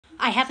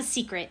I have a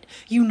secret.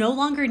 You no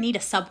longer need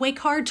a subway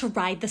card to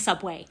ride the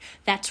subway.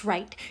 That's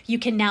right. You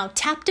can now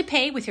tap to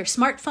pay with your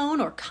smartphone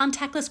or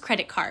contactless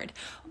credit card.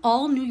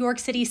 All New York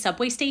City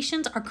subway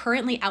stations are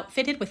currently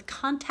outfitted with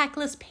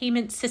contactless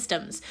payment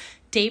systems.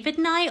 David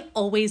and I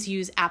always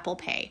use Apple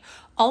Pay.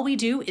 All we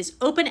do is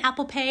open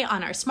Apple Pay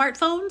on our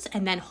smartphones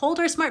and then hold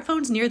our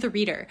smartphones near the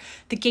reader.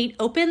 The gate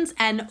opens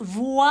and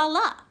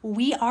voila,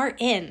 we are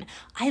in.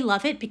 I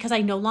love it because I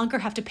no longer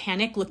have to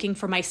panic looking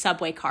for my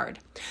subway card.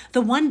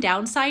 The one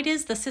downside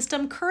is the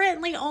system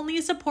currently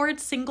only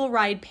supports single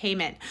ride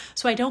payment,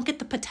 so I don't get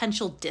the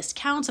potential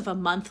discounts of a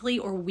monthly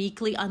or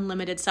weekly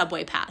unlimited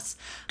subway pass.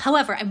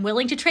 However, I'm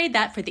willing to trade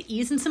that for the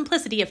ease and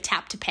simplicity of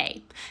tap to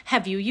pay.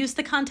 Have you used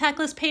the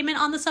contactless payment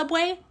on the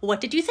subway?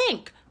 What did you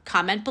think?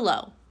 Comment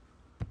below.